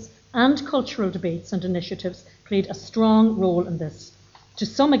processes and cultural debates and initiatives played a strong role in this. To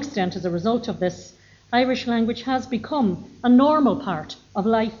some extent, as a result of this, Irish language has become a normal part of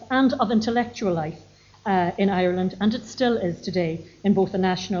life and of intellectual life in Ireland, and it still is today in both a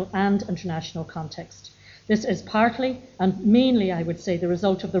national and international context. This is partly and mainly, I would say, the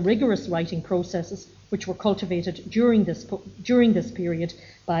result of the rigorous writing processes which were cultivated during this period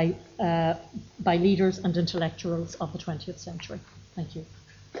by leaders and intellectuals of the 20th century. Thank you.